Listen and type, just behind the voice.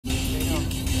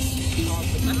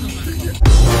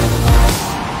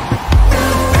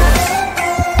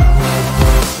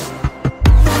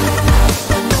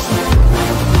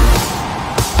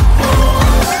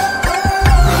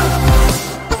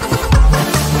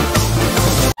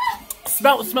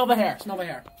Smell the hair. Smell the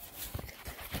hair.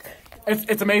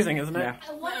 It's amazing, isn't it? Yeah.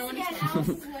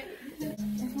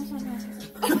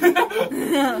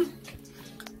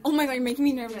 Oh my god, you're making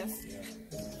me nervous.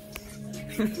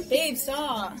 Babe,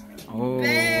 stop. Oh,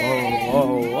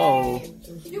 whoa.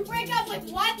 You break up with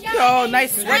one guy. Oh,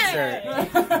 nice sweatshirt.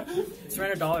 It's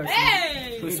 $300.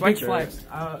 Hey! Who's sweatshirt?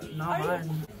 Not mine.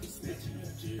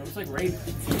 That looks like rape.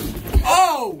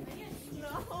 Oh! No.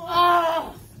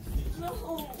 Oh!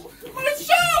 No. My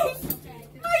shoes!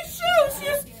 My shoes!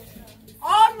 Yes!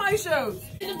 On my shoes!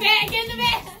 In the bag, in the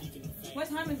bag! What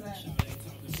time is that?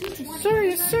 Sir,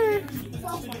 yes, sir.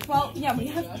 Well, yeah, we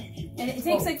have. And it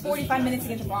takes like 45 minutes to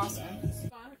get to Boston.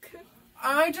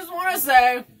 I just want to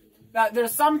say that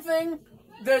there's something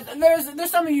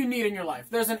you need in your life.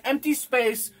 There's an empty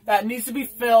space that needs to be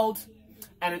filled,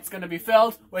 and it's gonna be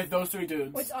filled with those three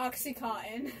dudes. What's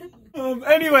Oxycontin?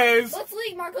 Anyways, Let's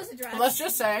leak Marco's address. let's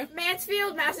just say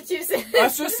Mansfield, Massachusetts.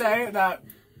 let's just say that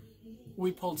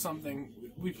we pulled something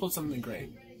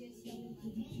great.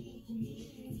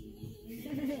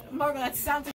 Marco, that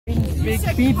sounds like Big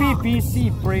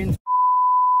BBBC brains.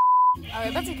 Are we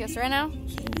about to kiss right now?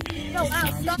 No,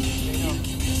 stop.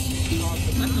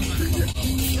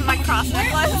 My cross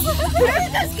necklace. Where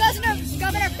does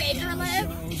Governor Baker live?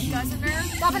 Governor.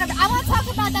 I want to talk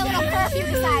about that little curfew we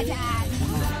decided to add.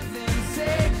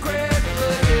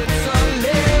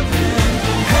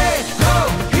 Hey, ho,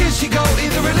 here she go.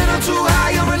 Either a little too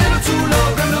high or a little too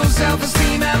low. Got no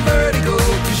self-esteem and vertigo.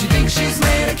 Cause she thinks she's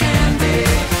made of candy.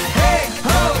 Hey,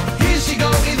 ho, here she go.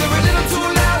 Either a little too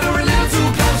loud or a little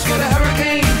too close. Got a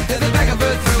hurricane at the back of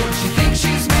her throat. She thinks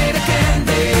she's made of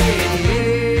candy.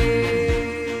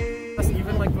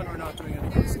 Even like when we're not doing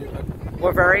anything stupid.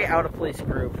 We're very out of place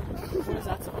group. What is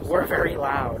that supposed to We're very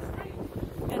loud.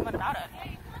 And what about it?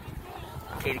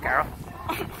 Katie Carroll.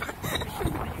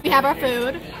 We have our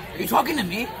food. Are you talking to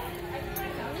me?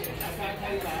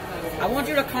 I want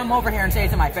you to come over here and say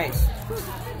it to my face.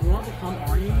 You want to come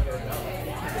on you?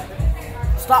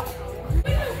 Stop.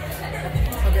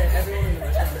 Okay, everyone in the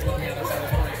restaurant is looking at us at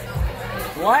this point.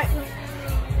 What?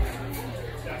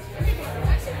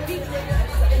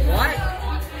 What?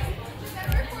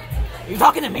 Are you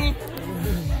talking to me?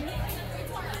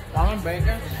 Ron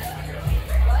Baker?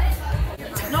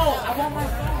 No, I want my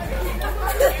phone.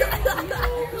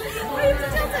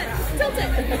 Tilt it.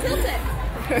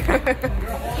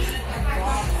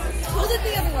 Hold it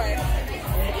the other way.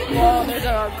 Whoa, there's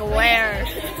a glare.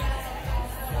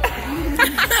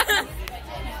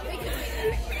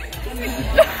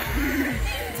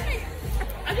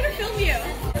 I'm gonna film you.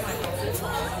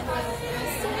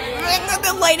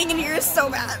 The lighting in here is so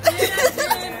bad.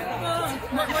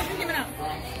 What's coming out?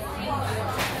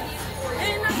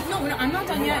 No, I'm not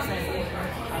done yet.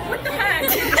 What the heck?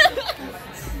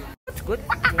 It's good.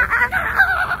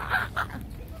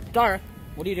 Dara,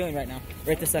 what are you doing right now?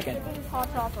 Right this second.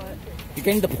 Hot chocolate. You're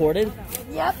getting deported?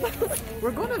 Yep.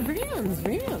 We're going to Vans.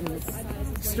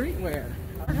 Streetwear.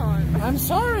 I'm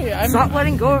sorry. Stop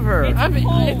letting go of her. It's fun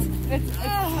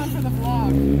for the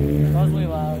vlog. That was really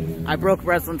loud. I broke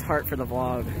Breslin's heart for the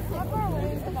vlog.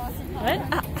 What?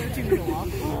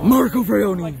 Marco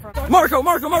Vreoni. Marco,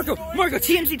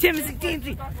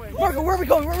 TMZ. Marco, where are we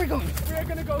going? We're going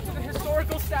to go to the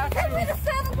historical statue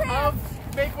of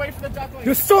Make Way for the Ducklings.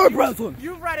 The Star Breslin.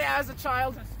 You read it as a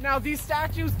child. Now, these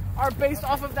statues are based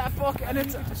off of that book, and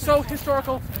it's so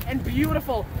historical and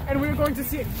beautiful. And we're going to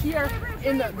see it here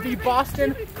in the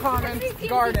Boston Commons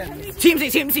Garden.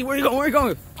 TMZ, where are you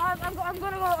going? I'm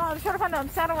gonna go try to find a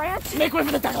Saddle Ranch. Make way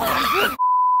for the Ducklings.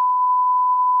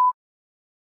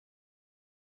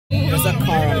 There's a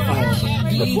car on fire.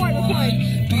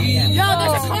 Yo,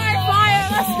 there's a car on fire.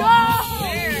 Let's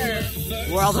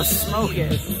go. Where all the smoke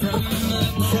is.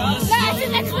 Guys,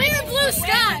 in the clear blue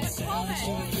sky.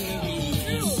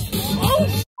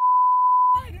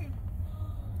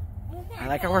 I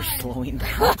like how we're slowing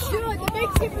down. Dude, the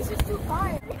big tip is just too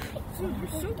high. Dude, you're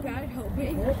so bad at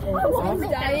helping. I want to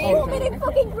die. You want me to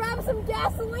fucking grab some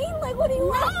gasoline? Like, what do you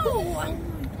want?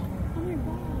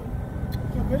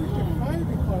 They're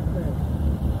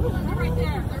right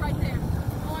there.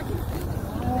 Oh, I can feel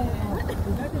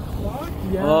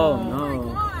it. Oh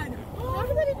no.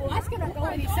 That's gonna go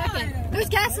any second. There's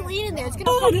gasoline in there. It's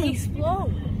gonna fucking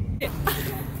explode.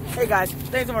 Hey guys,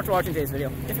 thanks so much for watching today's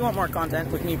video. If you want more content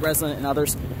with me, Breslin, and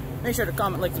others, make sure to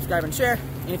comment, like, subscribe, and share.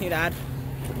 Anything to add?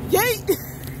 Yay!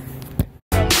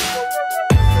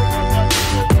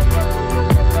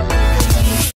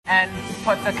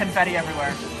 put the confetti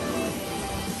everywhere.